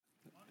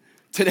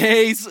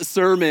Today's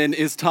sermon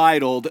is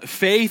titled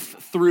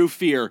Faith Through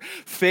Fear.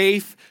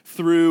 Faith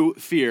through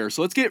fear.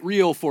 So let's get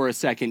real for a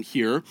second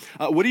here.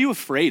 What are you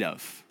afraid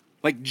of?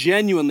 Like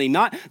genuinely,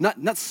 not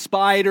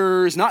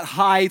spiders, not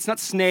heights, not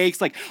snakes,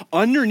 like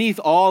underneath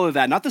all of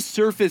that, not the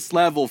surface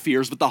level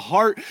fears, but the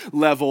heart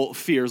level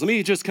fears. Let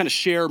me just kind of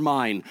share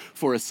mine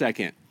for a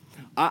second.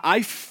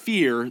 I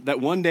fear that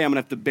one day I'm gonna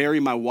have to bury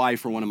my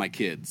wife or one of my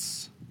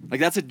kids. Like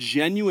that's a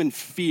genuine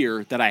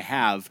fear that I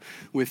have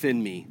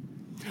within me.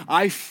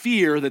 I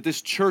fear that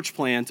this church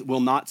plant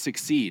will not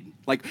succeed.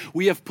 Like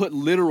we have put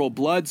literal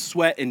blood,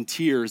 sweat, and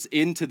tears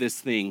into this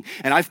thing.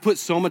 And I've put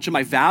so much of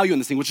my value in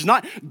this thing, which is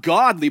not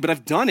godly, but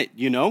I've done it,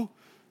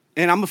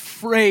 And I'm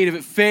afraid if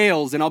it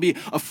fails and I'll be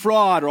a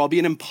fraud or I'll be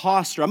an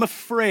imposter. I'm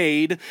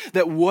afraid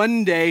that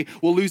one day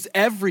we'll lose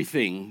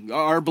everything,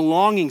 our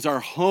belongings,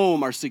 our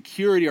home, our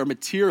security, our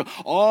material,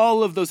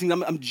 all of those things.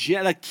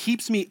 That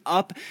keeps me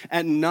up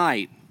at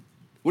night.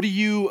 What are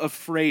you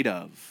afraid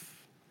of?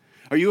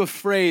 Are you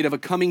afraid of a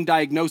coming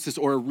diagnosis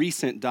or a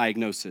recent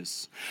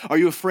diagnosis? Are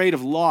you afraid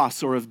of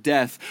loss or of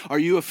death? Are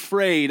you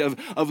afraid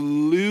of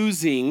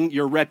losing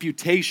your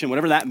reputation,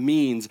 whatever that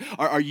means?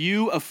 Are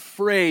you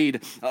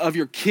afraid of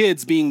your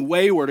kids being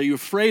wayward? Are you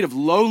afraid of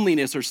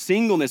loneliness or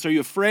singleness? Are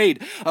you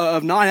afraid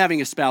of not having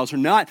a spouse or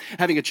not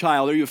having a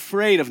child? Are you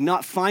afraid of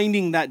not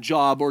finding that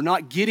job or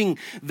not getting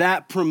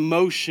that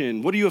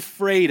promotion? What are you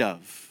afraid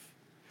of?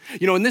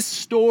 In this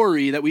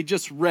story that we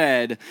just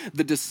read,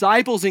 the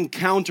disciples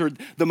encountered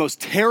the most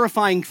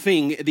terrifying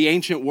thing in the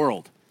ancient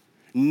world,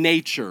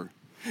 nature.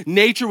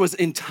 Nature was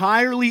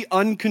entirely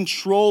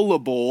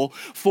uncontrollable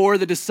for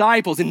the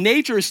disciples, and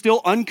nature is still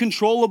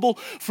uncontrollable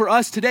for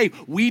us today.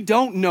 We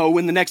don't know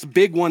when the next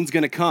big one's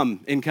gonna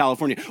come in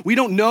California. We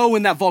don't know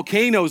when that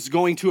volcano is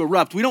going to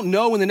erupt. We don't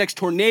know when the next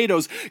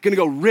tornado's gonna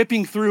go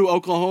ripping through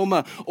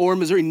Oklahoma or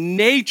Missouri.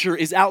 Nature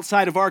is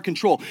outside of our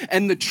control.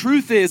 And the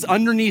truth is,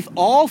 underneath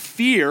all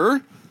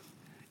fear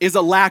is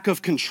a lack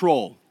of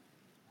control.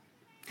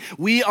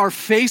 We are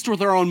faced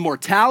with our own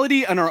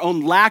mortality and our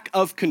own lack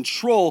of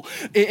control,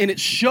 and it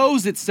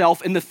shows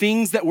itself in the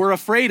things that we're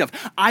afraid of.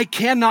 I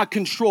cannot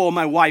control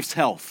my wife's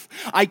health.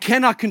 I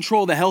cannot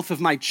control the health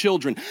of my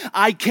children.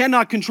 I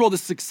cannot control the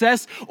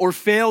success or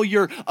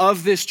failure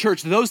of this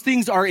church. Those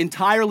things are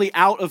entirely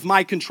out of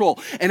my control.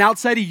 And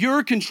outside of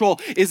your control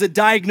is a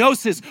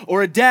diagnosis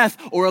or a death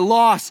or a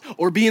loss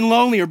or being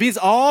lonely or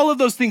all of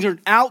those things are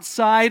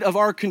outside of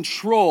our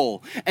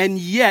control. And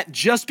yet,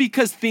 just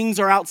because things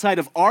are outside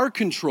of our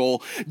control,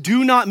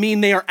 do not mean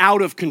they are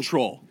out of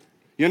control.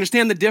 You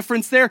understand the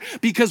difference there?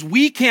 Because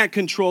we can't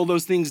control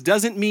those things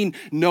doesn't mean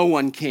no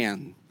one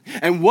can.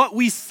 And what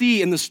we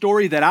see in the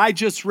story that I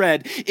just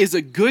read is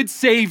a good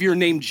Savior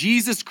named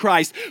Jesus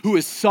Christ who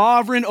is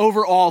sovereign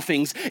over all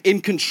things,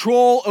 in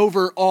control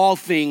over all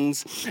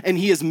things, and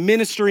he is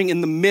ministering in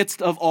the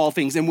midst of all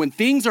things. And when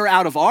things are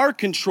out of our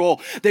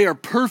control, they are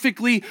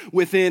perfectly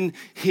within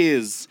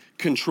his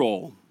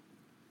control.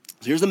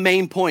 So here's the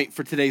main point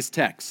for today's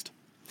text.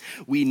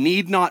 We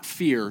need not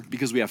fear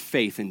because we have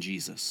faith in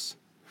Jesus.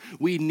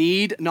 We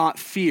need not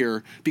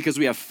fear because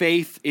we have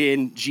faith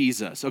in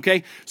Jesus,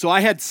 okay? So I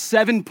had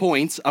 7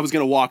 points I was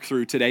going to walk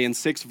through today in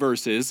 6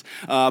 verses,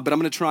 but I'm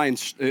going to try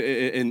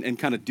and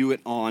kind of do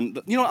it on,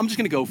 I'm just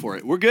going to go for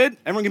it. We're good?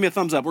 Everyone give me a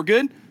thumbs up. We're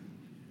good?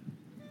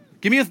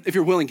 If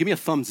you're willing, give me a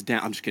thumbs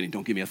down. I'm just kidding.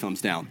 Don't give me a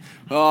thumbs down.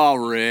 Oh,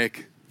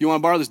 Rick. You want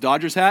to borrow this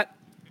Dodgers hat?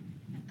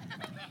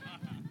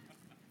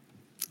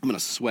 I'm going to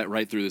sweat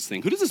right through this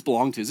thing. Who does this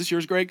belong to? Is this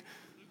yours, Greg?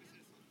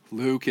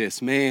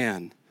 Lucas,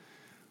 man.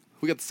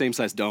 We got the same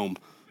size dome.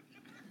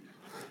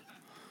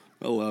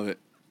 I love it.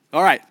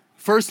 All right,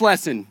 first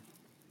lesson.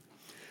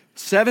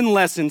 7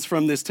 lessons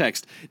from this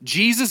text.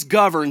 Jesus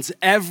governs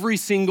every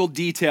single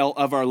detail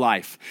of our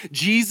life.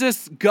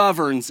 Jesus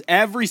governs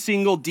every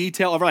single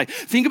detail of our life.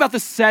 Think about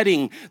the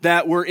setting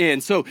that we're in.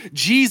 So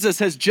Jesus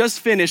has just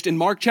finished in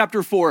Mark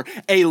chapter 4,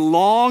 a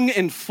long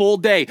and full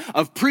day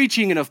of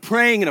preaching and of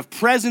praying and of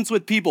presence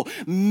with people,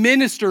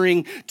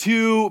 ministering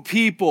to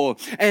people.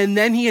 And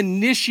then he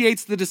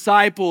initiates the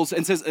disciples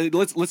and says,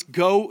 let's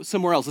go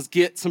somewhere else. Let's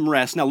get some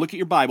rest. Now look at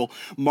your Bible,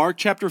 Mark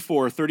chapter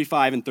 4,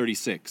 35 and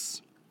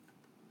 36.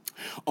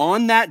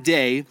 On that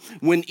day,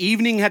 when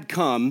evening had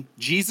come,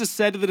 Jesus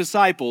said to the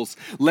disciples,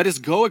 "Let us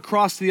go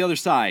across to the other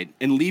side."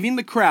 And leaving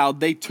the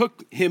crowd, they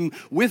took him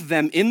with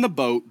them in the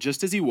boat,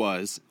 just as he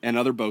was, and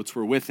other boats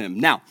were with him.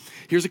 Now,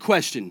 here's a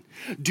question.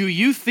 Do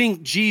you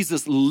think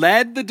Jesus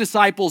led the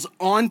disciples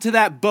onto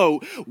that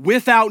boat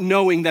without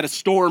knowing that a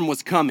storm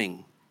was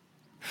coming?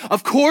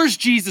 Of course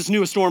Jesus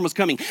knew a storm was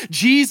coming.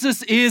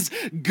 Jesus is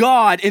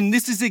God, and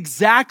this is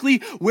exactly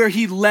where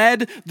he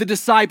led the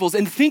disciples.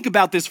 And think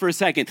about this for a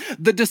second.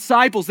 The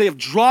disciples, they have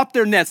dropped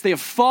their nets. They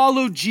have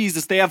followed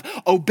Jesus. They have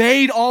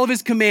obeyed all of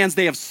his commands.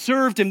 They have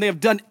served him. They have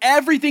done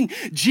everything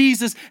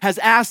Jesus has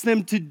asked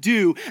them to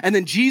do. And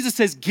then Jesus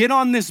says, get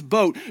on this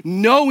boat,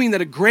 knowing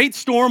that a great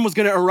storm was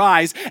going to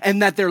arise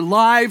and that their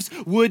lives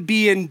would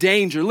be in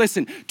danger.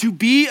 Listen, to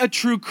be a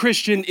true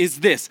Christian is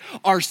this.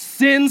 Our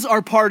sins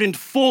are pardoned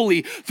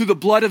fully through the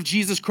blood of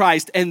Jesus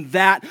Christ and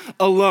that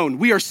alone.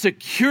 We are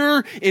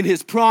secure in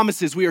his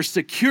promises. We are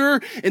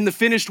secure in the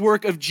finished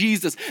work of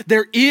Jesus.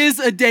 There is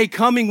a day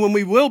coming when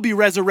we will be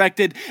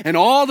resurrected and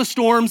all the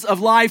storms of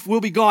life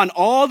will be gone.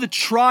 All the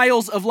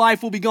trials of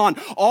life will be gone.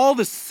 All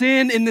the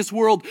sin in this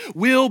world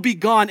will be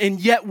gone. And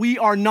yet we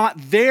are not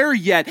there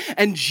yet.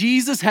 And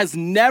Jesus has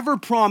never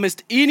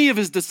promised any of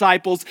his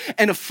disciples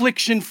an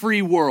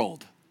affliction-free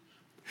world.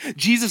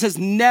 Jesus has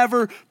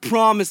never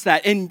promised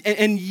that.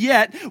 And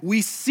yet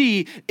we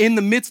see in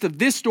the midst of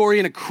this story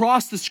and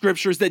across the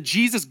scriptures that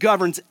Jesus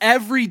governs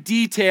every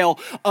detail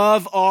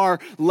of our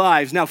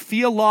lives. Now,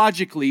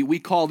 theologically, we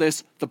call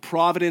this the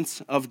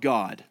providence of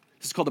God.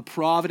 This is called the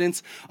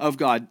providence of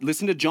God.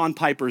 Listen to John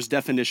Piper's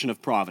definition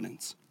of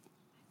providence.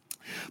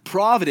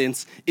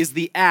 Providence is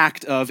the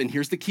act of, and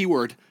here's the key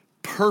word,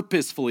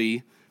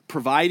 purposefully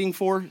providing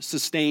for,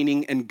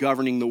 sustaining, and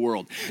governing the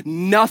world.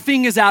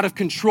 Nothing is out of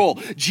control.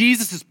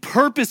 Jesus is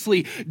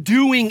purposely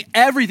doing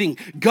everything,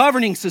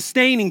 governing,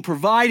 sustaining,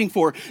 providing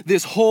for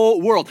this whole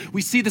world.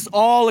 We see this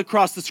all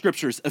across the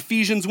scriptures.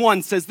 Ephesians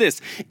 1 says this,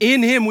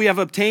 in him we have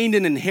obtained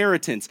an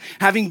inheritance,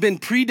 having been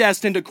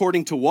predestined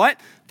according to what?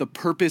 The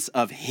purpose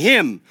of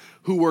him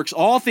who works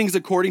all things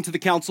according to the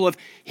counsel of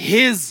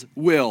his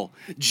will.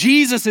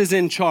 Jesus is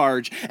in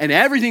charge, and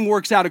everything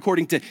works out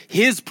according to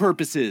his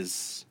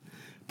purposes.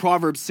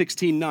 Proverbs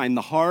 16:9,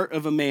 the heart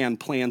of a man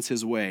plans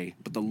his way,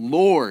 but the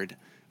Lord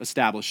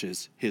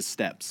establishes his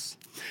steps.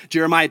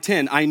 Jeremiah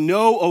 10, I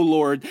know, O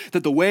Lord,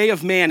 that the way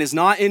of man is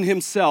not in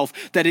himself,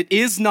 that it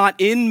is not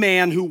in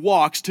man who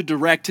walks to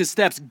direct his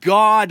steps.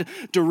 God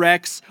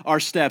directs our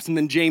steps. And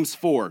then James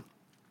 4.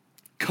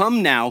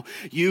 Come now,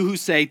 you who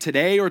say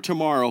today or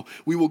tomorrow,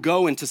 we will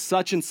go into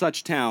such and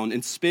such town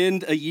and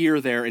spend a year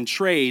there and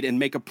trade and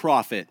make a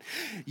profit.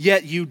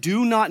 Yet you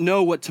do not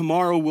know what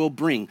tomorrow will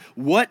bring.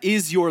 What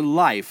is your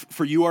life?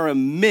 For you are a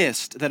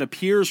mist that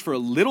appears for a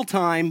little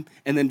time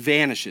and then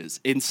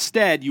vanishes.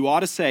 Instead, you ought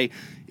to say,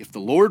 if the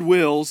Lord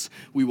wills,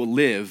 we will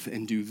live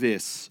and do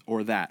this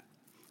or that.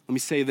 Let me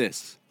say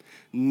this.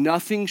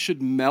 Nothing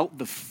should melt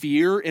the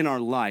fear in our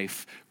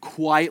life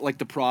quite like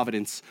the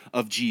providence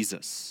of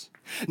Jesus.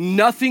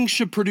 Nothing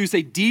should produce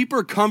a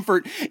deeper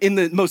comfort in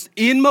the most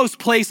inmost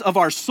place of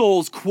our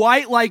souls,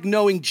 quite like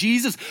knowing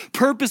Jesus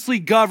purposely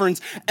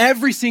governs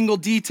every single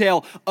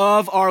detail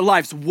of our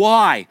lives.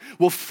 Why?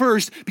 Well,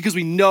 first, because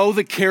we know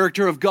the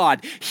character of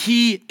God.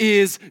 He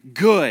is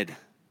good.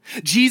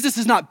 Jesus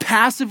is not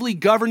passively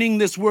governing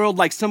this world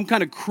like some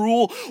kind of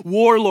cruel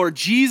warlord.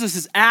 Jesus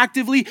is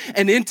actively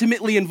and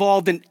intimately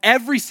involved in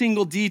every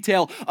single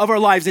detail of our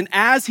lives. And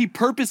as he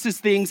purposes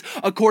things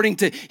according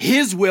to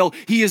his will,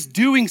 he is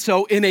doing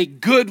so in a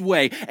good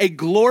way, a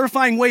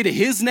glorifying way to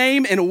his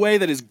name, in a way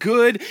that is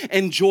good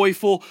and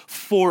joyful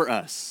for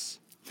us.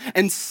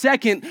 And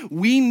second,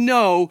 we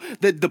know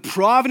that the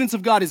providence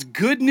of God is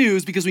good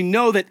news because we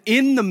know that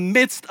in the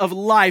midst of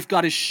life,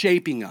 God is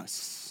shaping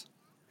us.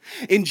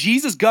 In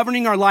Jesus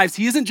governing our lives,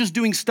 he isn't just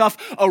doing stuff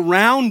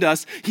around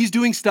us, he's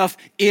doing stuff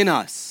in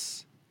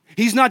us.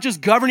 He's not just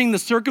governing the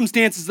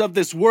circumstances of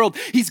this world,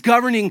 he's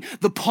governing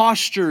the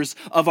postures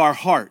of our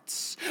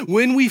hearts.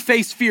 When we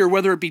face fear,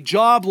 whether it be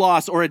job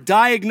loss or a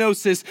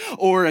diagnosis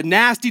or a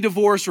nasty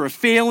divorce or a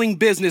failing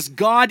business,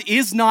 God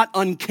is not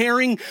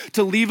uncaring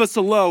to leave us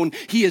alone.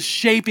 He is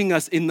shaping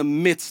us in the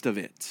midst of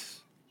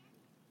it.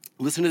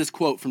 Listen to this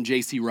quote from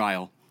J.C.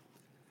 Ryle.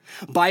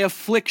 By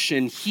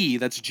affliction, he,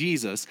 that's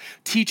Jesus,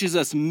 teaches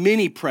us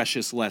many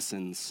precious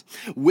lessons,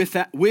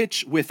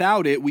 which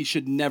without it we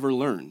should never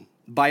learn.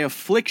 By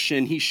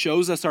affliction, he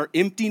shows us our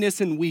emptiness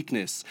and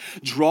weakness,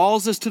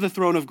 draws us to the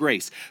throne of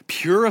grace,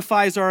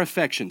 purifies our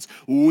affections,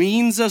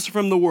 weans us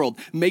from the world,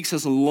 makes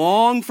us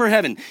long for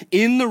heaven.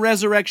 In the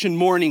resurrection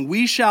morning,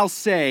 we shall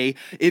say,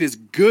 it is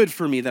good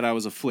for me that I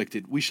was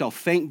afflicted. We shall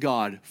thank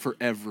God for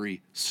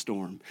every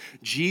storm.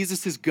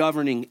 Jesus is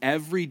governing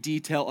every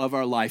detail of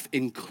our life,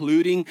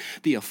 including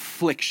the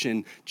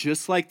affliction,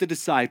 just like the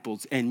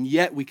disciples, and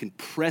yet we can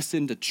press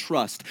into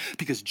trust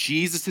because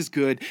Jesus is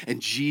good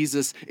and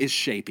Jesus is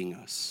shaping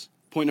us.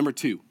 Point number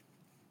 2,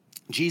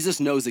 Jesus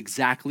knows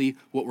exactly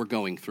what we're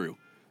going through.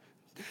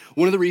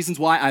 One of the reasons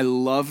why I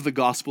love the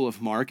Gospel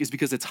of Mark is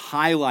because it's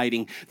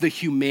highlighting the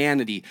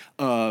humanity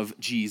of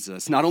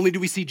Jesus. Not only do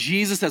we see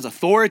Jesus as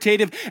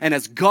authoritative and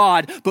as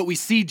God, but we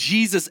see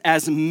Jesus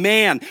as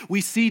man.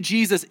 We see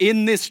Jesus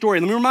in this story.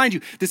 Let me remind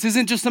you, this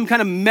isn't just some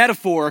kind of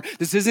metaphor.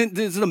 This is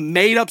a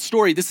made-up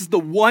story. This is the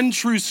one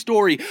true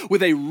story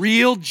with a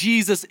real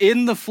Jesus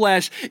in the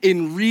flesh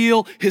in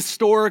real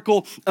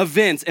historical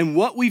events. And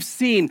what we've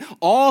seen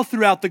all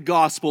throughout the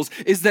Gospels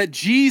is that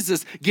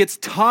Jesus gets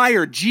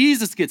tired.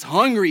 Jesus gets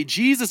hungry.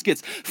 Jesus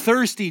gets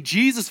thirsty.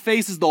 Jesus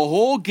faces the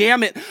whole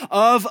gamut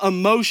of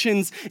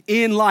emotions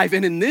in life.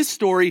 And in this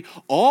story,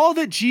 all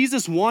that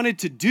Jesus wanted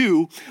to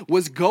do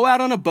was go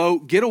out on a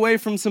boat, get away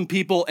from some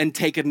people, and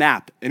take a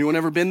nap. Anyone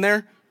ever been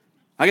there?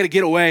 I got to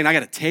get away and I got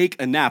to take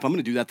a nap. I'm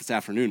going to do that this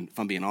afternoon, if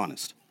I'm being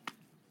honest.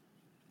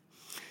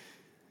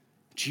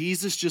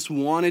 Jesus just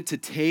wanted to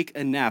take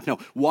a nap. Now,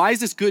 why is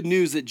this good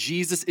news that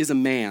Jesus is a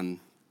man?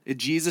 That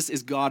Jesus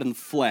is God in the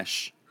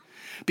flesh?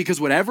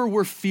 Because whatever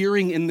we're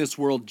fearing in this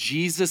world,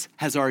 Jesus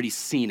has already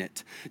seen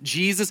it.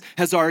 Jesus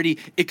has already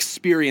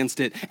experienced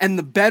it. And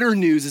the better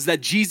news is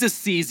that Jesus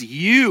sees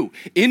you.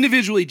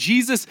 Individually,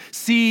 Jesus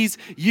sees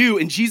you.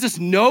 And Jesus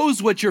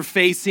knows what you're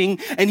facing,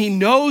 and he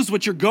knows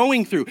what you're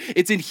going through.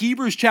 It's in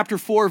Hebrews chapter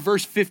 4,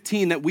 verse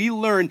 15, that we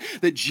learn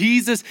that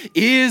Jesus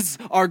is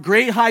our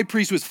great high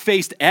priest who has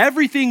faced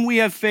everything we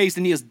have faced,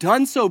 and he has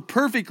done so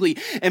perfectly.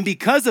 And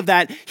because of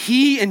that,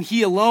 he and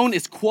he alone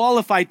is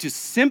qualified to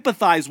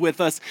sympathize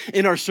with us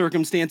in our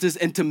circumstances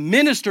and to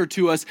minister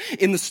to us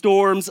in the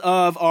storms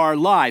of our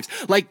lives.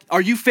 Like,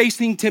 are you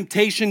facing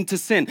temptation to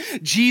sin?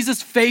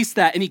 Jesus faced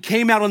that and he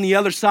came out on the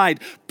other side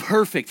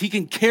perfect. He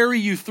can carry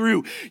you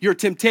through your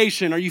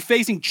temptation. Are you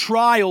facing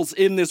trials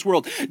in this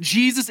world?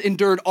 Jesus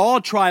endured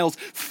all trials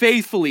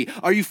faithfully.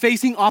 Are you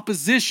facing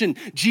opposition?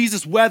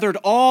 Jesus weathered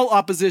all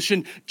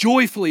opposition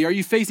joyfully. Are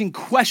you facing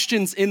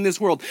questions in this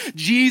world?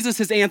 Jesus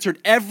has answered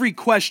every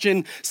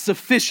question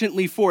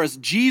sufficiently for us.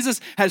 Jesus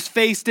has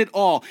faced it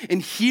all.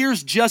 And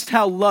here's just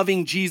how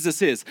loving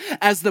Jesus is.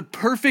 As the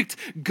perfect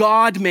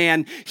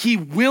God-man, he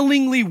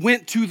willingly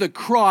went to the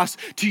cross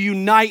to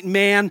unite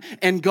man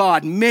and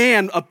God.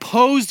 Man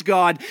opposed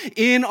God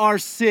in our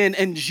sin,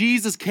 and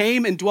Jesus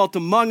came and dwelt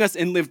among us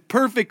and lived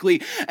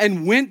perfectly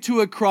and went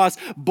to a cross,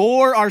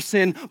 bore our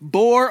sin,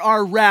 bore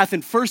our wrath.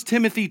 And 1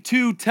 Timothy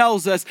 2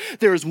 tells us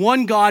there is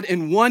one God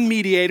and one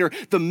mediator,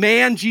 the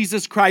man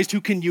Jesus Christ,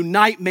 who can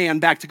unite man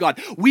back to God.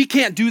 We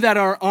can't do that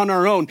on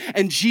our own,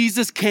 and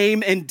Jesus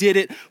came and did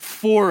it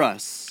for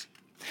us.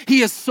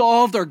 He has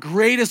solved our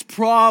greatest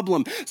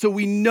problem, so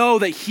we know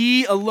that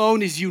he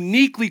alone is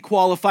uniquely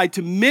qualified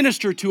to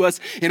minister to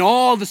us in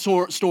all the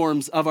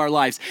storms of our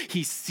lives.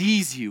 He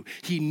sees you,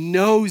 he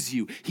knows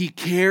you, he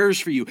cares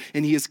for you,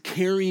 and he is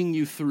carrying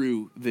you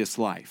through this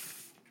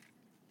life.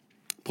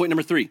 Point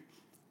number 3.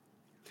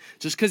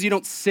 Just because you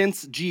don't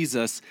sense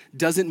Jesus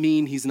doesn't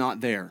mean he's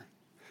not there.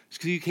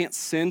 Just because you can't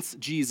sense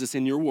Jesus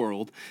in your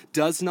world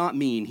does not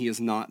mean he is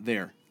not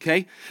there,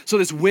 okay? So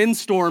this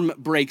windstorm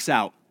breaks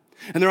out.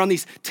 And they're on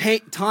these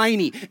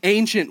tiny,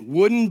 ancient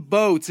wooden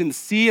boats in the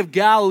Sea of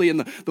Galilee, and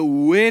the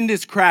wind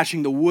is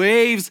crashing. The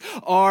waves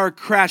are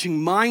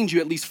crashing. Mind you,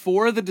 at least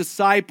 4 of the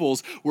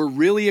disciples were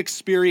really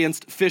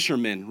experienced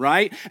fishermen,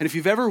 right? And if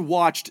you've ever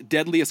watched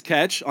Deadliest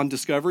Catch on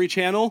Discovery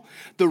Channel,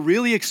 the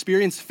really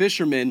experienced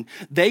fishermen,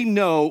 they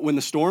know when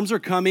the storms are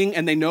coming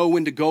and they know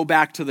when to go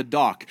back to the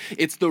dock.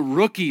 It's the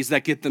rookies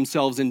that get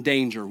themselves in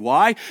danger.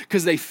 Why?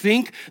 Because they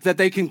think that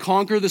they can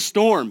conquer the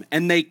storm,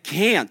 and they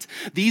can't.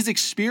 These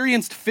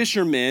experienced fishermen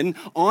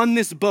on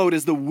this boat,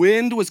 as the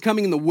wind was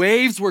coming and the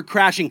waves were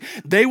crashing,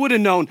 they would have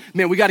known,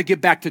 man, we got to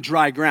get back to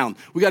dry ground.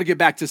 We got to get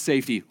back to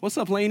safety. What's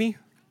up, Lainey?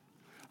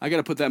 I got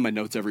to put that in my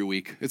notes every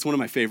week. It's one of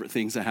my favorite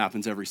things that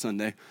happens every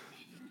Sunday.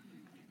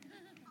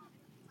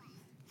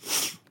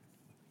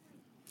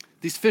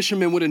 These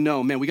fishermen would have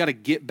known, man, we got to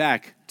get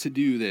back to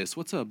do this.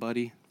 What's up,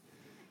 buddy?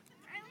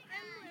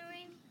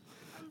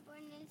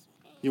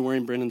 You're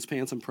wearing Brendan's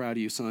pants? I'm proud of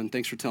you, son.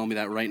 Thanks for telling me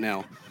that right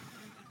now.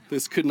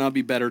 This could not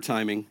be better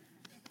timing.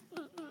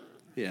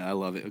 Yeah, I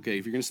love it. Okay,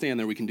 if you're going to stand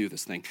there, we can do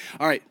this thing.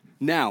 All right,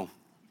 now,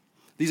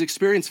 these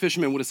experienced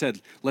fishermen would have said,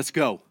 let's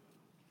go.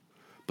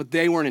 But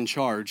they weren't in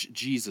charge.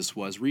 Jesus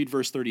was. Read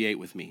verse 38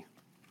 with me.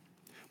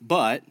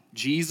 But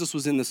Jesus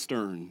was in the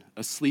stern,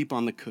 asleep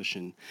on the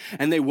cushion.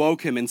 And they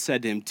woke him and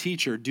said to him,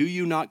 Teacher, do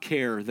you not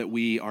care that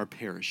we are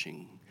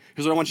perishing?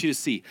 Here's what I want you to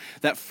see.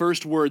 That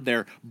first word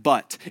there,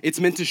 but. It's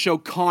meant to show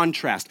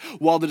contrast.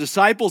 While the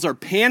disciples are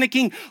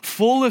panicking,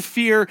 full of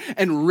fear,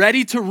 and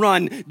ready to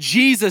run,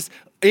 Jesus,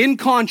 in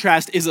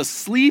contrast, is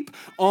asleep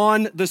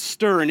on the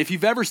stern. If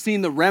you've ever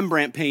seen the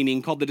Rembrandt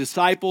painting called The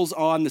Disciples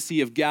on the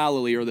Sea of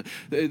Galilee, or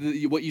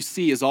what you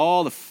see is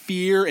all the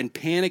fear and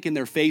panic in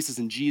their faces,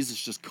 and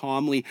Jesus just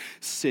calmly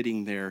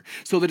sitting there.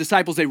 So the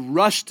disciples, they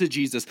rush to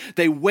Jesus,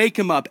 they wake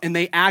him up, and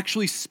they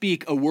actually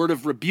speak a word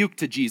of rebuke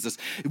to Jesus.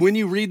 When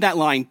you read that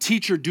line,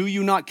 Teacher, do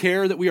you not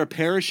care that we are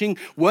perishing?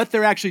 What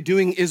they're actually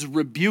doing is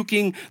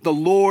rebuking the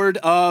Lord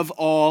of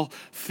all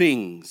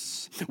things.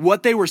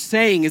 What they were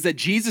saying is that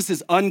Jesus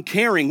is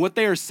uncaring. What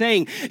they are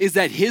saying is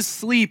that his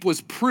sleep was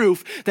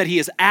proof that he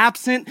is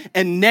absent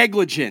and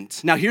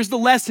negligent. Now, here's the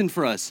lesson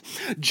for us.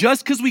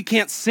 Just because we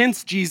can't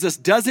sense Jesus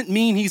doesn't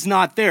mean he's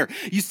not there.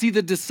 You see,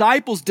 the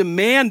disciples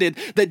demanded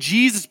that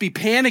Jesus be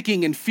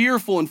panicking and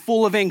fearful and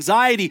full of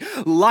anxiety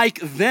like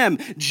them.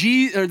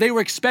 They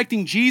were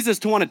expecting Jesus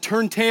to want to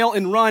turn tail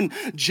and run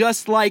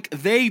just like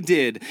they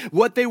did.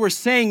 What they were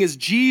saying is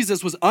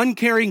Jesus was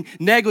uncaring,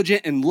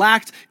 negligent, and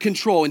lacked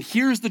control. And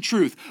here's the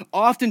truth.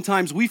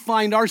 Oftentimes we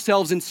find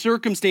ourselves in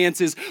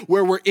circumstances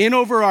where we're in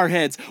over our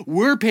heads,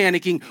 we're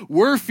panicking,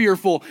 we're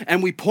fearful,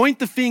 and we point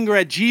the finger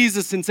at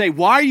Jesus and say,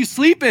 why are you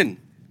sleeping?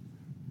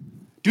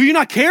 Do you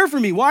not care for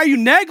me? Why are you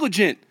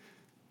negligent?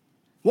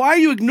 Why are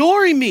you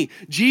ignoring me?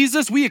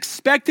 Jesus, we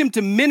expect him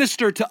to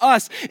minister to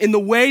us in the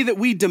way that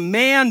we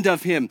demand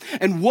of him.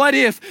 And what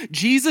if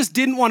Jesus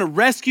didn't want to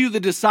rescue the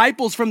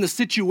disciples from the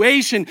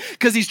situation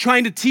because he's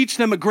trying to teach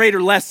them a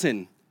greater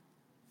lesson?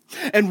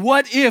 And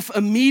what if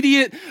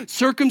immediate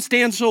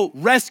circumstantial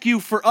rescue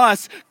for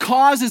us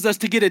causes us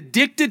to get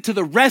addicted to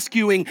the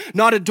rescuing,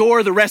 not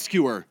adore the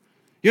rescuer?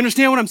 You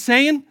understand what I'm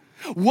saying?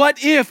 What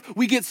if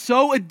we get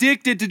so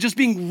addicted to just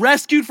being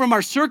rescued from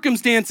our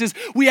circumstances,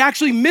 we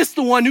actually miss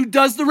the one who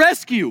does the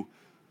rescue?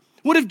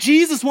 What if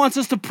Jesus wants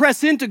us to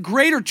press into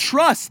greater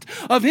trust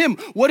of him?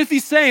 What if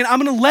he's saying,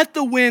 I'm going to let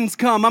the winds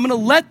come. I'm going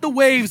to let the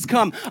waves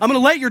come. I'm going to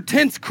let your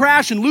tents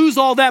crash and lose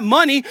all that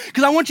money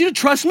because I want you to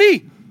trust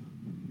me.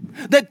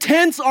 That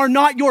tents are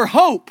not your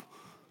hope,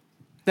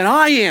 that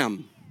I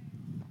am.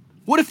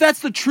 What if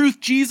that's the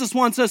truth Jesus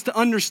wants us to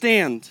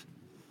understand?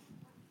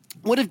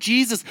 What if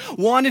Jesus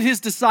wanted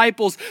his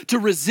disciples to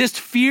resist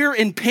fear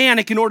and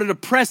panic in order to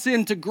press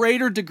into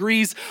greater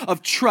degrees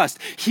of trust?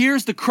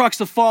 Here's the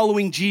crux of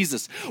following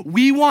Jesus.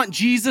 We want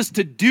Jesus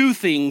to do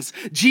things.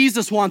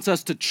 Jesus wants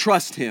us to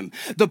trust him.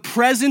 The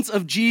presence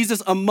of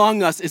Jesus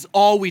among us is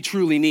all we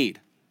truly need.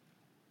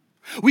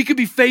 We could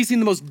be facing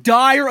the most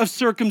dire of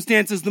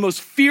circumstances, the most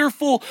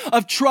fearful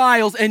of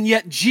trials, and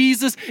yet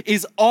Jesus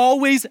is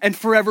always and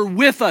forever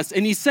with us.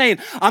 And he's saying,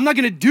 I'm not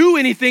going to do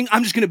anything,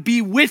 I'm just going to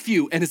be with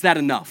you. And is that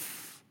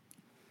enough?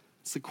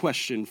 It's the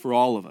question for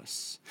all of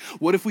us.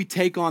 What if we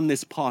take on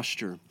this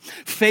posture?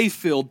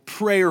 Faith-filled,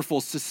 prayerful,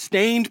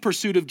 sustained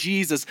pursuit of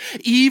Jesus,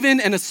 even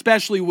and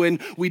especially when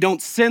we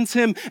don't sense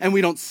him and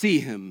we don't see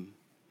him.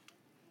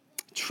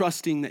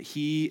 Trusting that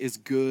he is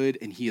good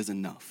and he is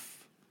enough.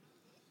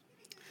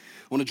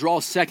 I want to draw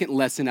a second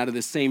lesson out of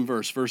this same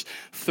verse, verse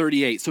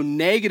 38. So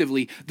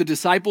negatively, the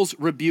disciples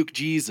rebuke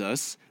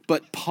Jesus,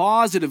 but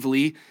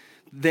positively,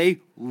 they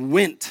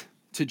went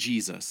to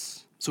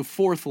Jesus. So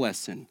fourth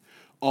lesson,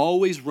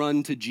 always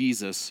run to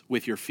Jesus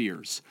with your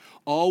fears.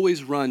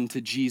 Always run to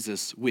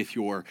Jesus with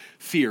your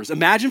fears.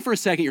 Imagine for a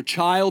second your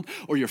child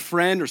or your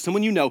friend or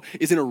someone you know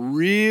is in a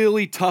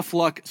really tough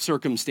luck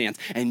circumstance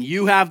and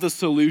you have the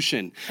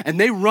solution. And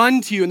they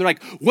run to you and they're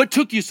like, what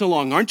took you so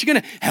long? Aren't you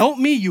going to help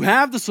me? You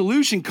have the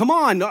solution. Come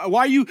on.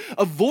 Why are you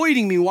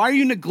avoiding me? Why are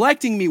you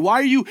neglecting me? Why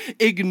are you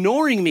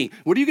ignoring me?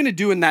 What are you going to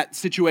do in that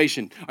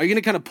situation? Are you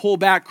going to kind of pull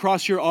back,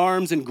 cross your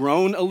arms and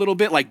groan a little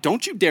bit? Like,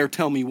 don't you dare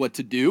tell me what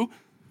to do.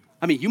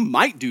 I mean, you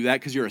might do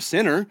that because you're a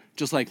sinner,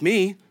 just like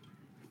me.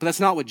 But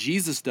that's not what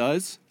Jesus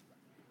does.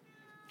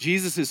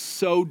 Jesus is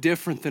so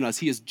different than us.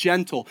 He is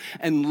gentle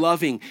and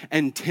loving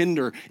and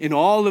tender in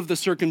all of the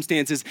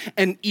circumstances.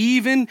 And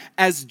even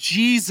as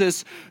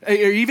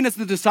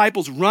the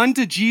disciples run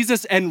to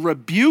Jesus and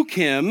rebuke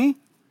him,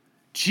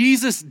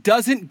 Jesus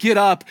doesn't get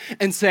up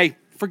and say,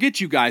 forget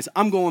you guys,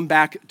 I'm going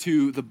back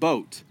to the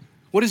boat.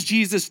 What does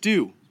Jesus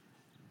do?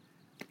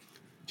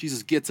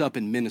 Jesus gets up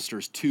and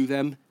ministers to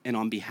them and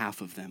on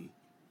behalf of them.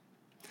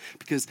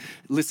 Because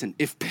listen,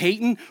 if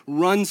Peyton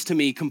runs to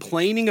me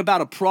complaining about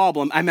a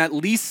problem, I'm at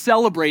least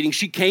celebrating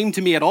she came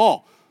to me at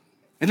all.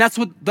 And that's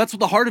what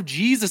the heart of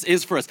Jesus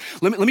is for us.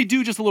 Let me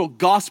do just a little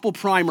gospel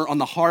primer on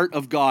the heart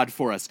of God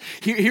for us.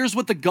 Here's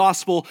what the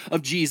gospel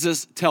of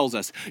Jesus tells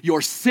us.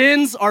 Your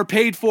sins are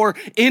paid for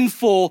in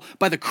full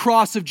by the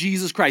cross of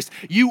Jesus Christ.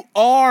 You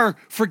are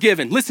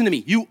forgiven. Listen to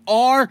me. You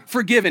are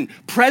forgiven,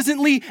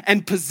 presently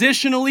and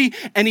positionally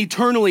and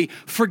eternally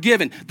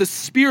forgiven. The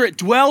Spirit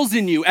dwells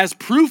in you as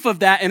proof of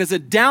that and as a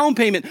down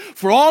payment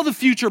for all the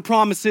future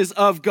promises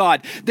of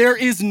God. There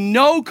is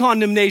no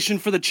condemnation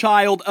for the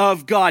child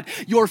of God.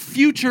 Your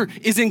future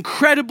is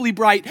incredibly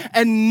bright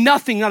and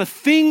nothing, not a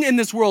thing in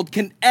this world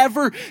can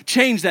ever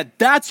change that.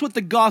 That's what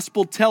the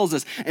gospel tells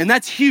us. And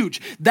that's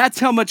huge. That's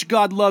how much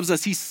God loves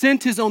us. He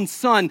sent his own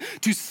son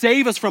to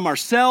save us from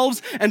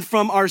ourselves and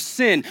from our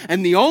sin.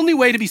 And the only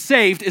way to be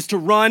saved is to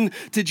run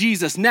to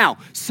Jesus. Now,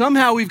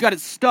 somehow we've got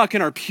it stuck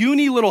in our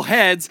puny little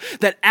heads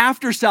that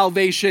after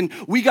salvation,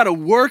 we got to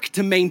work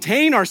to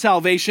maintain our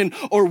salvation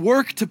or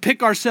work to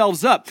pick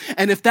ourselves up.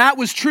 And if that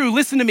was true,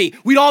 listen to me,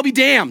 we'd all be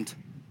damned.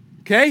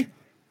 Okay?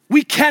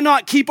 We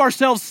cannot keep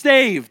ourselves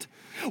saved.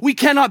 We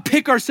cannot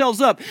pick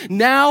ourselves up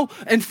now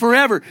and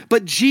forever.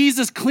 But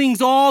Jesus clings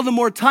all the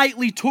more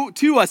tightly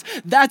to us.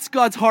 That's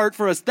God's heart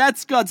for us.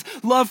 That's God's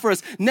love for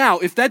us. Now,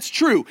 if that's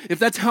true, if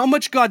that's how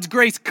much God's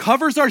grace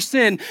covers our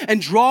sin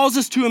and draws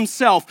us to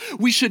himself,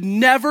 we should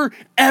never,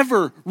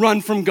 ever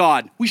run from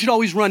God. We should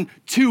always run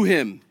to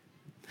him.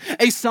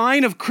 A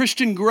sign of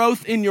Christian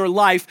growth in your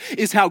life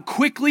is how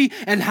quickly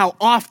and how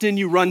often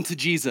you run to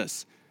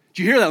Jesus.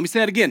 Did you hear that? Let me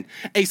say that again.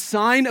 A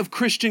sign of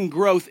Christian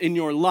growth in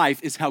your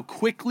life is how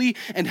quickly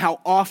and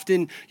how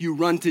often you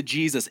run to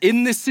Jesus.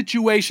 In this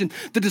situation,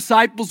 the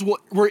disciples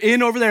were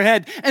in over their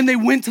head and they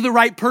went to the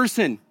right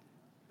person.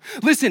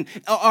 Listen,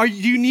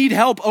 you need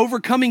help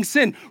overcoming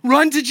sin.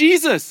 Run to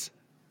Jesus.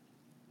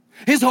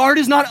 His heart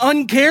is not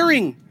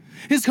uncaring.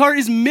 His heart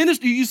is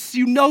ministry.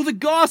 You know the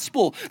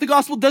gospel. The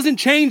gospel doesn't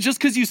change just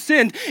because you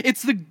sinned.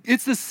 It's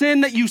the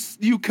sin that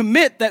you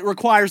commit that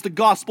requires the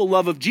gospel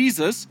love of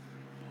Jesus.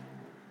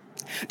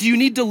 Do you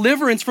need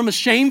deliverance from a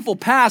shameful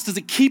past? Does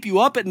it keep you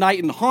up at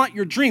night and haunt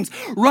your dreams?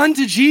 Run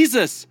to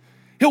Jesus.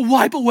 He'll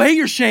wipe away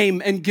your shame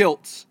and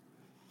guilt.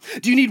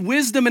 Do you need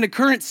wisdom in a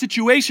current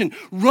situation?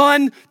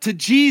 Run to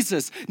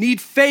Jesus. Need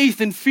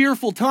faith in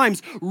fearful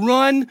times?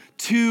 Run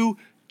to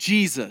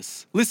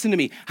Jesus. Listen to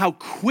me. How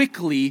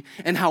quickly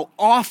and how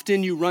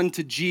often you run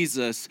to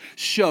Jesus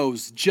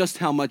shows just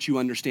how much you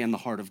understand the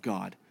heart of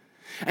God.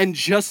 And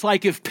just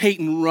like if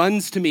Peyton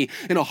runs to me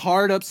in a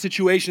hard up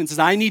situation and says,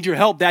 I need your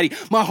help, Daddy,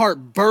 my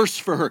heart bursts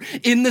for her.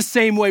 In the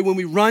same way, when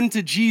we run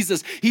to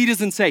Jesus, he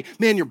doesn't say,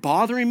 man, you're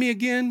bothering me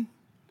again.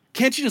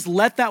 Can't you just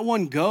let that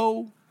one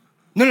go?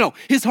 No.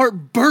 His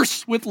heart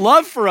bursts with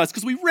love for us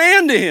because we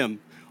ran to him.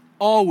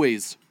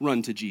 Always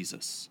run to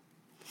Jesus.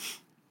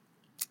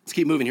 Let's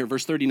keep moving here.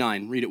 Verse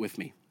 39, read it with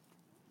me.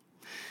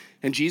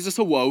 And Jesus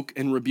awoke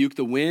and rebuked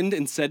the wind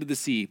and said to the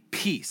sea,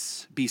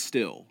 peace, be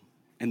still.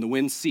 And the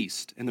wind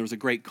ceased, and there was a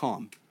great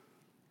calm.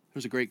 There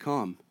was a great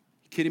calm.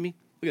 You kidding me?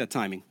 Look at that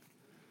timing.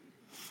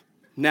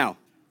 Now,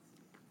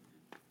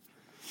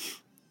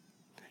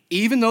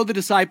 even though the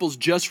disciples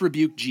just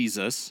rebuked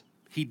Jesus,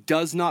 he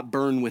does not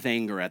burn with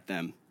anger at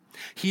them.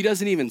 He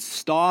doesn't even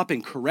stop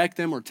and correct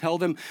them or tell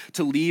them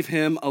to leave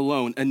him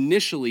alone.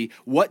 Initially,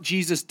 what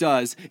Jesus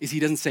does is he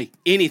doesn't say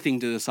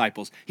anything to the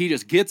disciples. He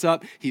just gets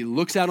up, he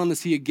looks out on the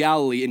Sea of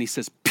Galilee, and he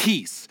says,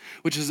 peace,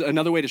 which is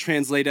another way to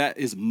translate that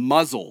is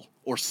muzzle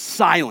or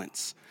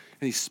silence.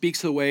 And he speaks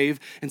to the wave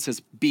and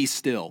says, be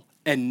still.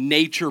 And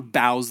nature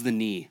bows the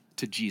knee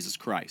to Jesus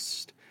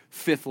Christ.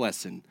 Fifth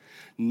lesson,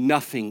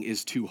 nothing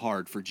is too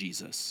hard for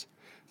Jesus.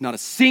 Not a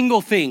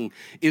single thing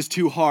is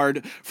too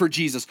hard for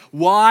Jesus.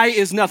 Why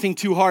is nothing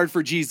too hard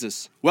for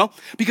Jesus? Well,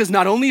 because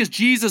not only is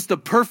Jesus the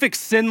perfect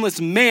sinless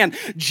man,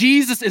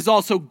 Jesus is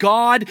also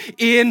God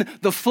in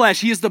the flesh.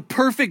 He is the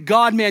perfect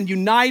God-man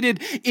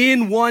united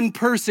in one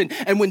person.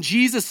 And when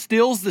Jesus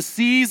stills the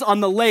seas on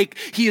the lake,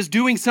 he is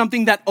doing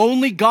something that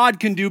only God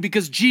can do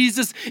because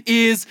Jesus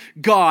is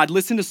God.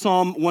 Listen to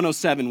Psalm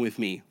 107 with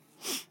me.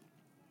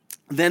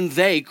 Then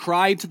they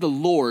cried to the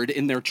Lord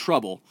in their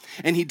trouble,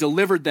 and he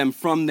delivered them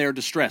from their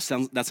distress.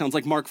 That sounds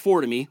like Mark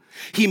 4 to me.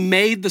 He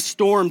made the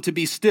storm to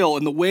be still,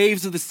 and the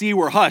waves of the sea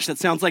were hushed. That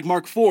sounds like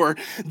Mark 4.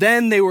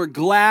 Then they were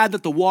glad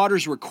that the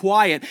waters were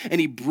quiet,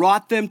 and he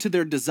brought them to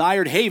their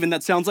desired haven.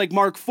 That sounds like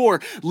Mark 4.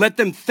 Let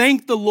them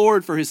thank the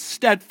Lord for his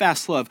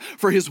steadfast love,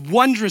 for his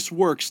wondrous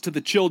works to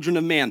the children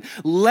of man.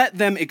 Let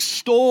them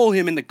extol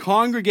him in the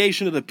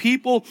congregation of the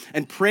people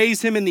and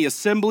praise him in the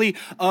assembly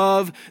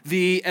of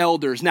the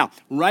elders. Now,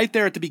 right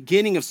there at the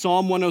beginning of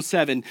Psalm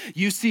 107,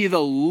 you see the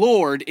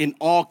Lord in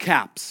all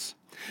caps.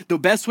 The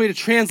best way to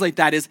translate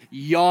that is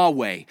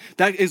Yahweh.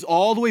 That is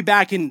all the way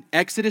back in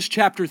Exodus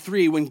chapter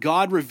 3 when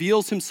God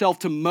reveals himself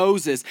to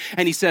Moses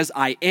and he says,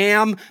 I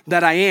am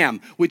that I am,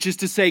 which is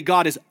to say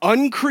God is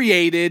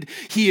uncreated.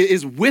 He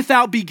is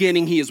without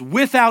beginning. He is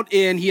without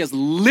end. He has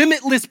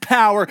limitless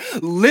power,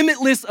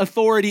 limitless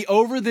authority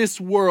over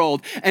this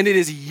world. And it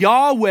is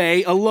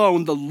Yahweh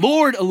alone, the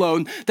Lord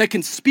alone, that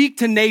can speak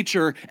to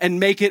nature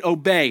and make it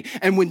obey.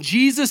 And when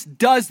Jesus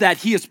does that,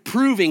 he is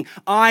proving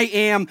I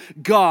am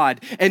God.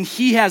 And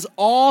he has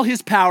all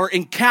his power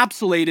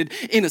encapsulated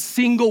in a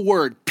single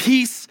word,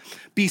 peace,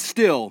 be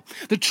still.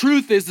 The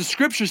truth is, the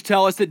scriptures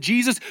tell us that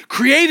Jesus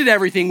created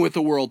everything with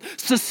a word,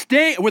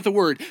 sustains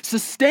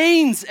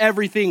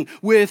everything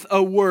with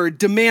a word,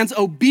 demands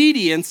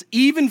obedience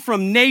even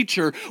from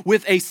nature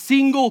with a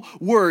single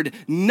word.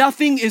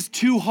 Nothing is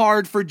too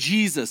hard for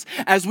Jesus.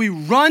 As we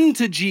run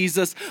to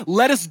Jesus,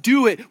 let us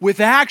do it with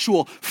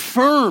actual,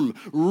 firm,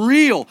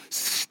 real,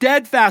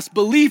 steadfast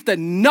belief that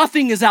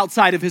nothing is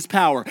outside of his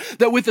power,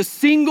 that with a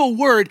single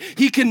word,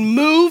 he can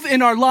move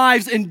in our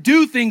lives and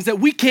do things that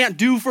we can't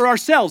do for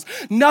ourselves.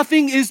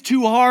 Nothing is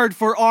too hard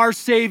for our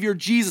Savior,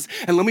 Jesus.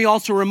 And let me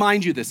also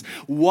remind you this.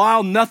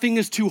 While nothing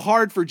is too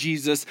hard for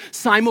Jesus,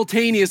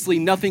 simultaneously,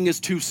 nothing is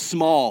too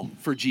small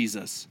for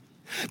Jesus.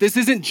 This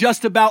isn't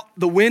just about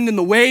the wind and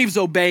the waves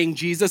obeying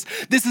Jesus.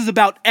 This is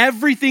about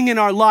everything in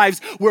our lives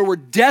where we're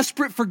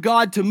desperate for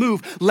God to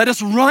move. Let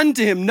us run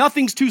to him.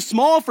 Nothing's too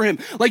small for him.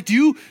 Like,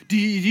 do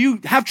you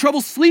have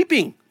trouble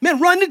sleeping? Man,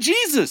 run to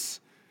Jesus.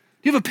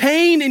 Do you have a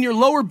pain in your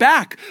lower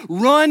back?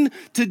 Run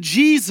to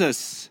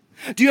Jesus.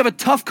 Do you have a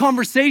tough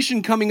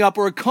conversation coming up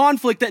or a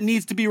conflict that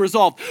needs to be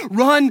resolved?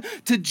 Run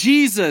to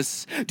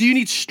Jesus. Do you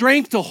need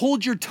strength to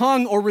hold your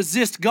tongue or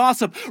resist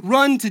gossip?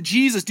 Run to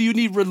Jesus. Do you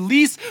need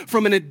release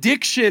from an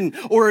addiction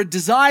or a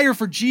desire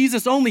for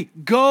Jesus only?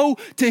 Go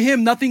to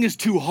him. Nothing is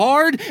too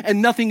hard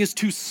and nothing is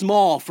too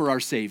small for our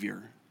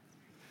Savior.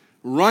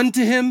 Run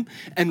to him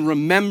and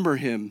remember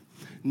him.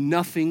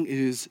 Nothing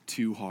is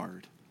too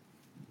hard.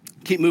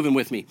 Keep moving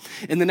with me.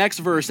 In the next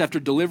verse, after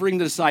delivering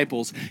the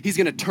disciples, he's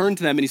going to turn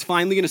to them and he's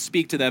finally going to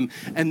speak to them.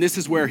 And this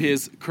is where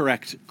his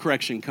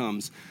correction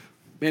comes.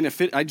 Man,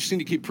 I just need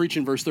to keep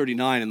preaching verse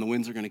 39 and the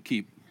winds are going to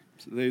keep.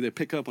 So they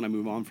pick up when I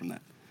move on from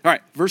that. All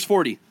right, verse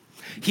 40.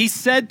 He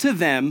said to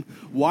them,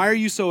 why are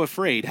you so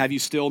afraid? Have you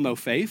still no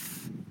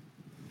faith?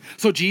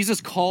 So Jesus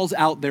calls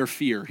out their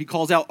fear. He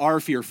calls out our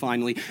fear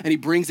finally, and he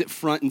brings it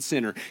front and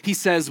center. He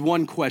says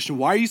one question,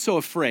 why are you so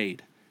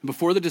afraid?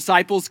 Before the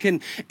disciples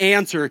can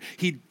answer,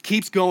 he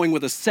keeps going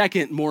with a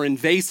second, more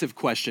invasive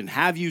question.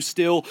 Have you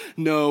still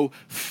no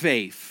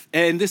faith?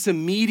 And this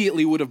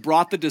immediately would have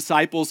brought the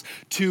disciples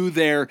to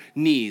their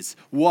knees.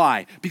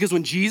 Why? Because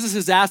when Jesus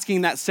is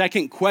asking that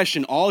second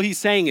question, all he's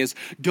saying is,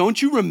 don't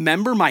you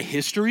remember my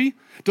history?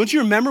 Don't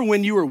you remember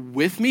when you were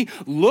with me?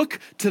 Look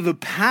to the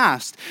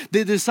past.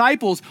 The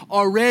disciples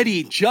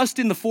already, just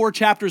in the 4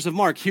 chapters of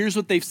Mark, here's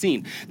what they've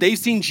seen. They've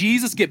seen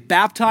Jesus get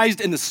baptized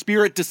and the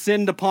Spirit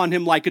descend upon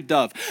him like a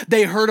dove.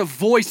 They heard a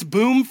voice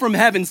boom from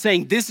heaven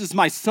saying, this is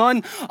my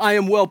son, I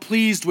am well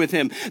pleased with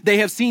him. They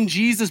have seen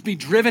Jesus be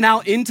driven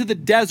out into the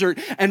desert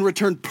and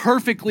return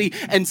perfectly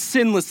and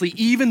sinlessly,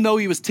 even though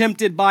he was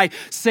tempted by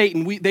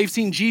Satan. They've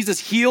seen Jesus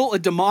heal a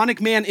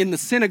demonic man in the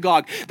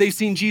synagogue. They've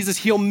seen Jesus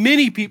heal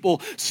many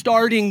people,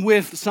 starting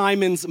with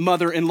Simon's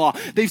mother-in-law.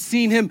 They've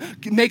seen him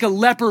make a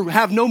leper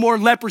have no more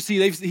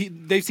leprosy.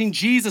 They've seen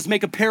Jesus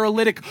make a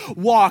paralytic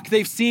walk.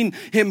 They've seen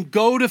him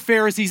go to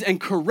Pharisees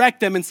and correct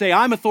them and say,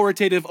 I'm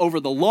authoritative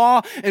over the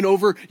law and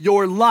over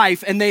your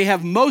life. And they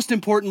have most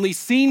importantly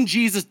seen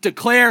Jesus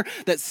declare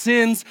that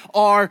sins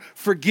are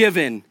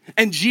forgiven.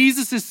 And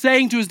Jesus is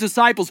saying to his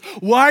disciples,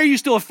 why are you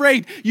still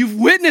afraid? You've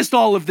witnessed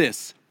all of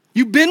this.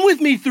 You've been with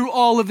me through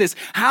all of this.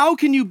 How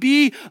can you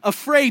be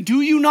afraid?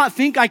 Do you not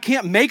think I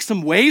can't make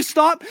some waves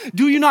stop?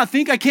 Do you not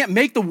think I can't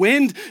make the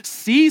wind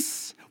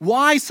cease?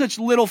 Why such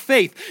little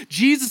faith?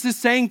 Jesus is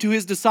saying to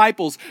his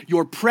disciples,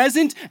 your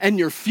present and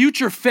your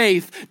future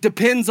faith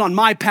depends on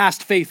my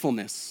past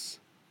faithfulness.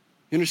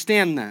 You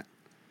understand that?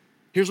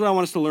 Here's what I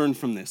want us to learn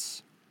from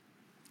this.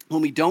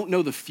 When we don't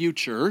know the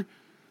future,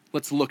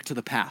 let's look to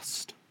the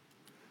past.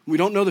 We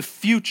don't know the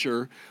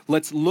future,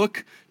 let's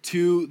look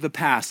to the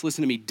past.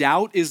 Listen to me,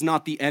 doubt is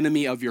not the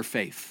enemy of your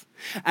faith.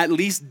 At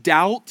least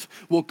doubt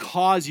will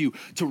cause you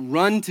to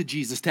run to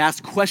Jesus, to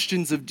ask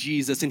questions of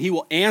Jesus, and he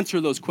will answer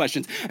those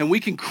questions. And we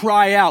can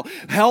cry out,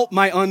 help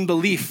my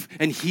unbelief,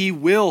 and he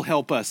will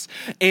help us.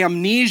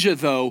 Amnesia,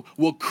 though,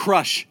 will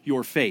crush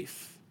your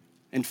faith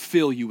and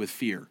fill you with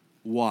fear.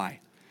 Why?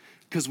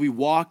 Because we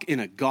walk in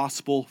a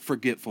gospel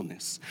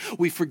forgetfulness.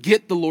 We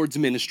forget the Lord's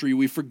ministry.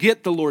 We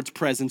forget the Lord's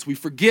presence. We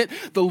forget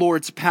the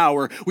Lord's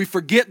power. We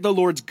forget the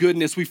Lord's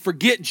goodness. We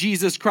forget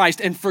Jesus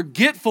Christ. And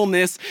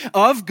forgetfulness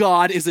of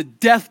God is a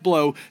death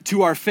blow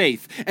to our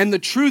faith. And the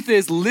truth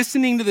is,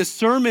 listening to this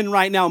sermon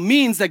right now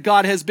means that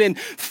God has been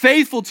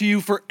faithful to you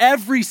for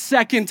every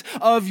second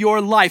of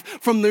your life.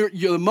 From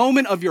the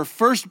moment of your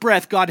first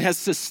breath, God has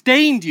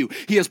sustained you.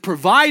 He has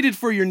provided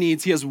for your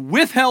needs. He has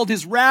withheld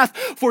his wrath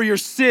for your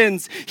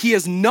sins. He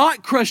has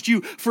not crushed you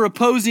for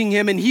opposing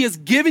him, and he has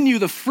given you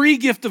the free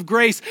gift of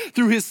grace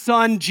through his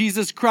son,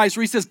 Jesus Christ,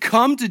 where he says,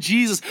 come to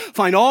Jesus,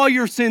 find all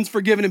your sins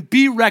forgiven, and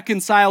be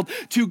reconciled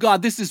to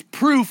God. This is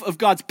proof of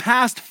God's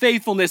past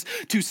faithfulness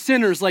to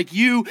sinners like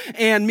you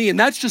and me, and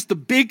that's just the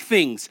big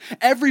things.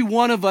 Every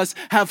one of us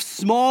have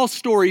small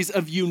stories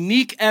of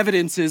unique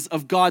evidences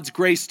of God's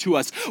grace to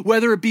us,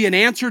 whether it be an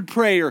answered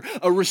prayer,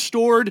 a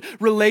restored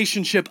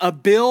relationship, a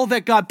bill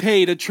that God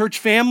paid, a church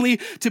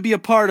family to be a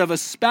part of, a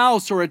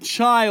spouse or a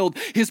child,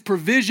 his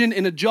provision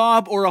in a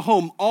job or a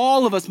home.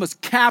 All of us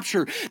must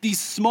capture these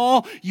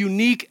small,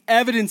 unique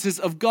evidences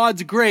of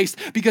God's grace,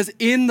 because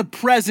in the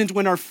present,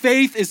 when our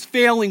faith is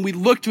failing, we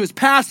look to his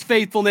past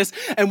faithfulness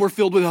and we're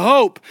filled with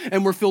hope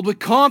and we're filled with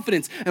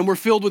confidence and we're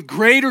filled with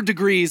greater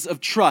degrees of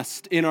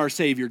trust in our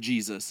Savior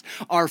Jesus.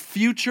 Our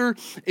future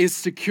is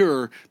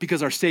secure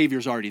because our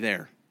Savior's already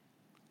there.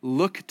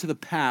 Look to the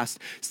past,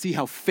 see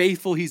how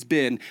faithful he's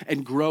been,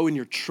 and grow in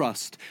your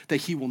trust that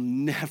he will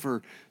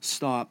never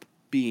stop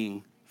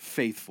being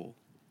faithful.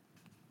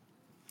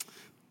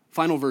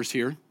 Final verse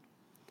here.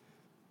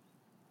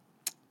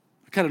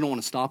 I kind of don't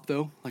want to stop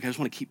though. I just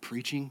want to keep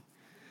preaching.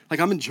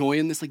 I'm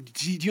enjoying this. Do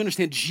you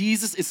understand?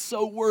 Jesus is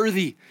so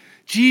worthy.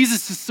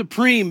 Jesus is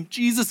supreme.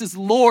 Jesus is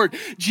Lord.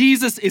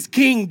 Jesus is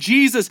King.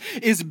 Jesus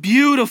is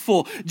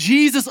beautiful.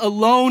 Jesus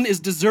alone is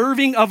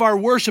deserving of our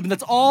worship. And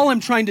that's all I'm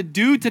trying to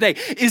do today,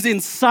 is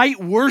incite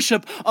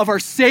worship of our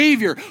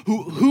Savior,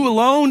 who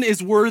alone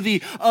is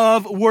worthy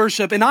of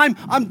worship. And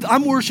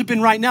I'm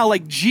worshiping right now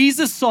like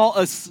Jesus saw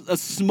a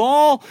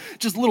small,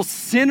 just little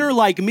sinner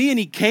like me, and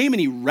he came and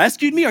he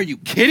rescued me. Are you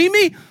kidding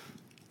me?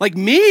 Like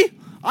me?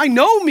 I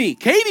know me.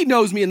 Katie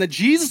knows me, and that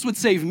Jesus would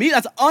save me.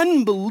 That's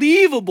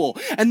unbelievable.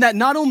 And that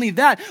not only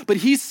that, but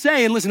he's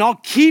saying, listen, I'll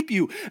keep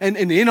you. And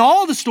in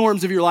all the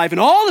storms of your life and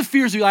all the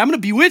fears of your life, I'm going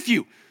to be with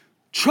you.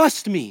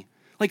 Trust me.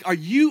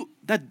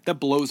 That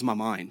blows my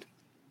mind.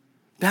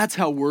 That's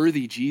how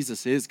worthy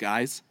Jesus is,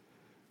 guys.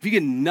 If you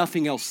get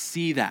nothing else,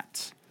 see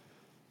that.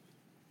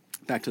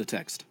 Back to the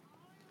text.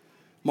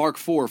 Mark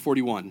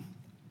 4:41.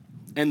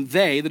 And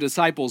they, the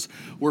disciples,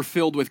 were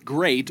filled with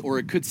great, or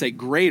it could say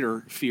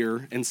greater,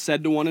 fear, and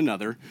said to one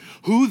another,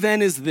 who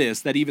then is this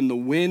that even the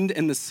wind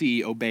and the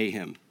sea obey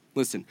him?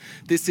 Listen,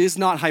 this is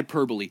not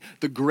hyperbole.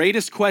 The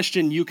greatest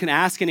question you can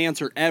ask and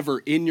answer ever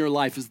in your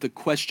life is the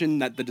question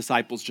that the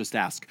disciples just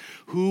asked.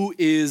 Who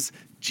is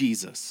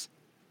Jesus?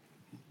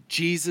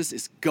 Jesus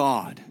is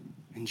God,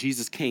 and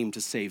Jesus came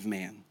to save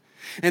man.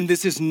 And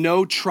this is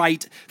no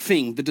trite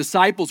thing. The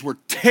disciples were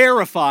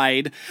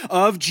terrified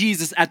of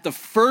Jesus at the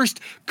first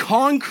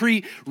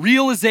concrete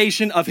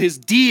realization of his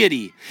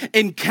deity.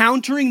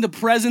 Encountering the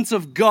presence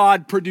of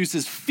God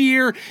produces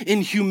fear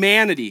in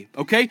humanity,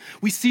 okay?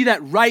 We see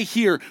that right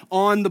here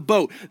on the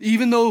boat.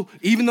 Even though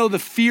the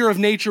fear of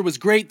nature was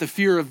great, the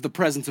fear of the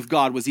presence of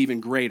God was even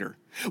greater.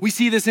 We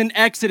see this in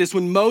Exodus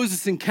when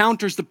Moses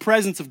encounters the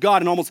presence of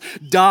God and almost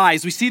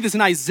dies. We see this in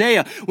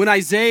Isaiah when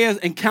Isaiah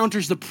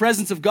encounters the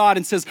presence of God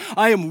and says,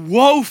 I am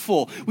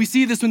woeful. We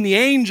see this when the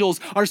angels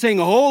are saying,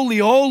 holy,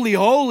 holy,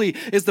 holy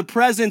is the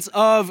presence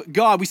of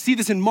God. We see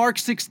this in Mark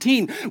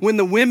 16 when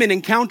the women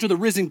encounter the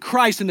risen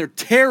Christ and they're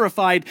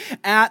terrified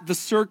at the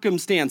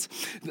circumstance.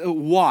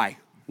 Why?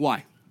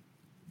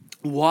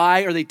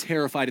 Why are they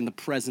terrified in the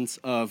presence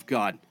of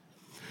God?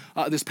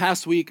 This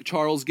past week,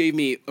 Charles gave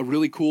me a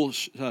really cool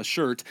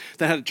shirt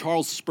that had a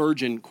Charles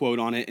Spurgeon quote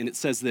on it, and it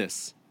says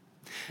this: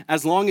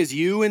 as long as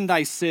you and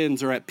thy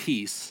sins are at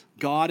peace,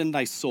 God and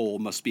thy soul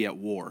must be at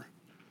war.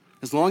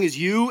 As long as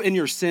you and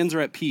your sins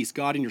are at peace,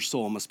 God and your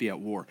soul must be at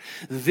war.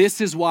 This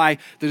is why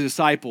the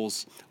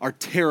disciples are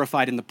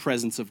terrified in the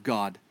presence of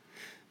God.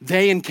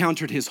 They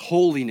encountered his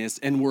holiness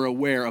and were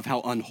aware of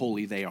how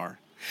unholy they are.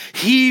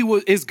 He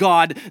is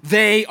God,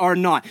 they are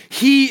not.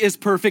 He is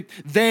perfect,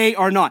 they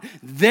are not.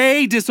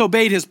 They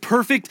disobeyed his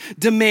perfect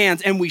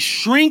demands, and we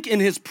shrink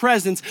in his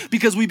presence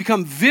because we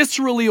become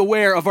viscerally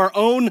aware of our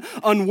own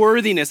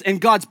unworthiness,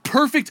 and God's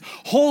perfect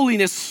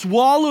holiness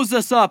swallows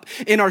us up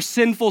in our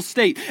sinful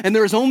state. And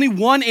there is only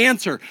one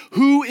answer.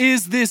 Who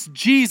is this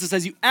Jesus?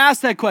 As you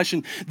ask that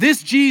question,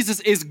 this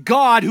Jesus is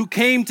God who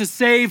came to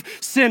save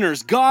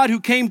sinners, God who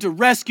came to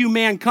rescue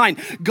mankind,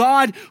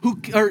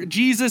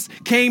 Jesus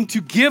came to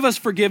give us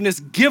forgiveness,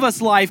 give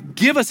us life,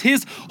 give us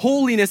his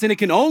holiness, and it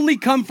can only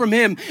come from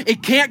him.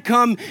 It can't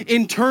come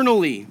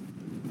internally.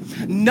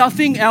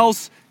 Nothing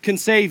else can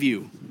save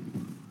you.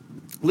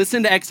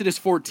 Listen to Exodus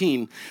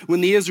 14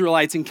 when the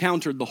Israelites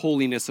encountered the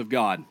holiness of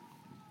God.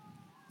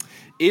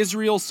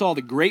 Israel saw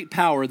the great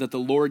power that the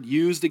Lord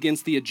used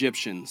against the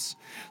Egyptians,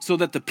 so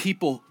that the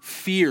people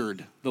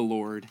feared the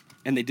Lord,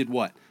 and they did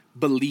what?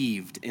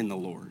 Believed in the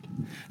Lord.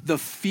 The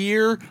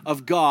fear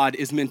of God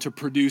is meant to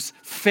produce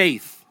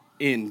faith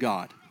in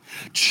God.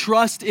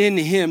 Trust in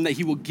him that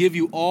he will give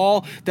you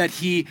all that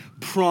he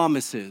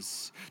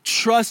promises.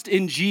 Trust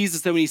in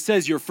Jesus that when he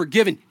says you're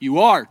forgiven, you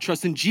are.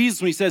 Trust in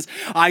Jesus when he says,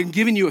 I'm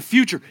giving you a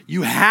future,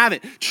 you have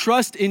it.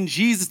 Trust in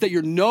Jesus that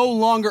you're no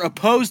longer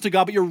opposed to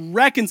God, but you're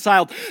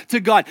reconciled to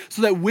God,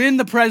 so that when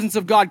the presence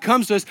of God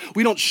comes to us,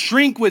 we don't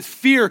shrink with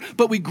fear,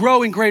 but we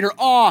grow in greater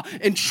awe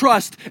and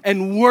trust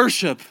and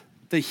worship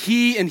that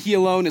he and he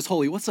alone is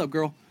holy. What's up,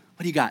 girl?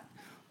 What do you got?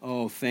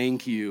 Oh,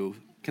 thank you.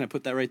 Can I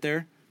put that right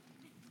there?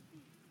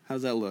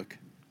 How's that look?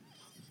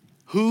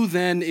 Who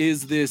then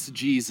is this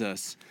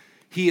Jesus?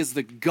 He is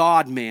the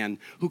God-man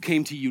who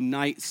came to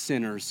unite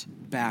sinners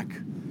back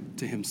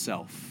to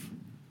himself.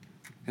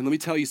 And let me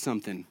tell you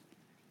something.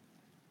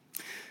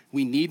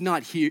 We need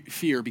not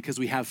fear because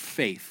we have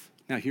faith.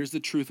 Now, here's the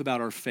truth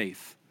about our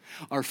faith.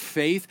 Our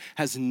faith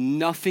has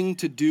nothing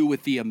to do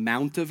with the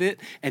amount of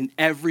it and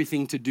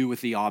everything to do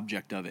with the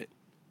object of it.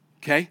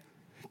 Okay?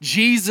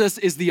 Jesus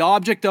is the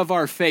object of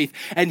our faith,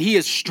 and he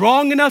is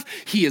strong enough,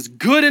 he is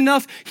good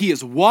enough, he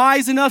is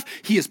wise enough,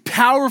 he is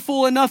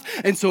powerful enough.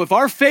 And so if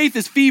our faith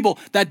is feeble,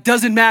 that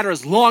doesn't matter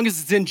as long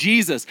as it's in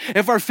Jesus.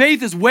 If our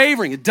faith is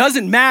wavering, it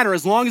doesn't matter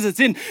as long as it's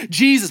in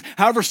Jesus.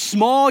 However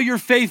small your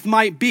faith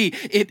might be,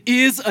 it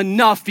is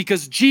enough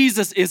because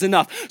Jesus is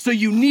enough. So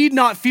you need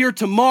not fear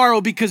tomorrow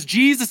because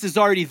Jesus is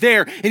already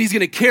there and he's going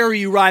to carry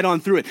you right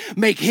on through it.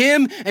 Make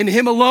him and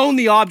him alone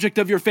the object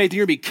of your faith, and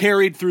you're going to be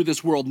carried through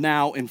this world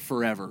now and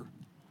forever.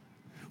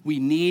 We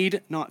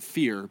need not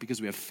fear because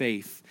we have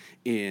faith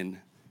in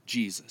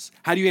Jesus.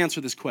 How do you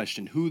answer this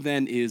question? Who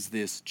then is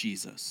this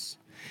Jesus?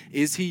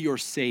 Is he your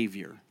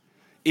Savior?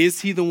 Is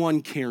he the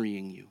one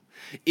carrying you?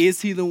 Is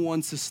he the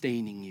one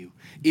sustaining you?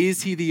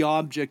 Is he the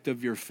object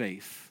of your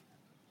faith?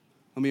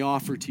 Let me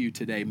offer to you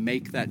today,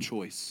 make that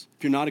choice.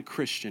 If you're not a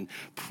Christian,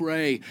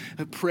 pray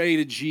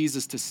to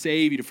Jesus to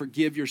save you, to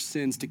forgive your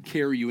sins, to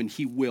carry you, and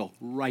he will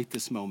right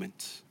this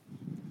moment.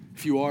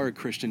 If you are a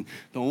Christian,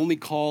 the only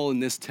call in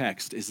this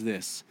text is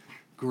this: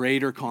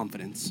 greater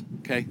confidence,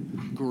 okay?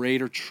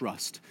 Greater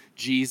trust.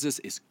 Jesus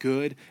is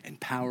good and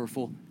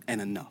powerful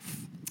and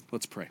enough.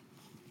 Let's pray.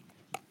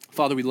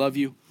 Father, we love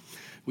you.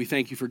 We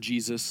thank you for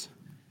Jesus.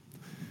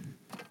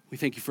 We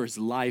thank you for his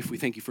life. We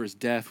thank you for his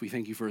death. We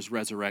thank you for his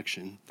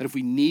resurrection. That if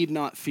we need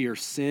not fear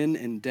sin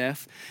and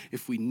death,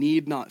 if we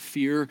need not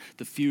fear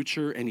the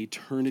future and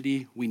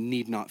eternity, we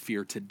need not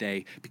fear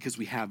today because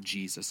we have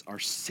Jesus, our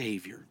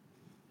Savior.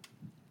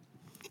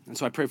 And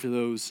so I pray for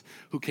those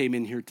who came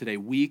in here today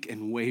weak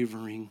and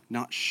wavering,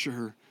 not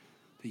sure,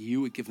 that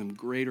you would give them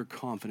greater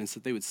confidence,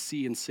 that they would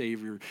see and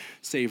savor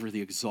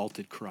the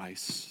exalted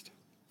Christ.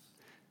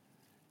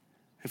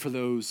 And for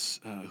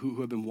those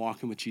who have been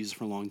walking with Jesus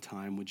for a long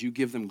time, would you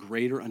give them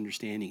greater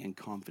understanding and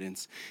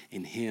confidence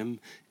in him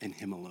and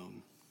him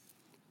alone?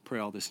 Pray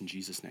all this in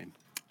Jesus' name.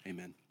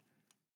 Amen.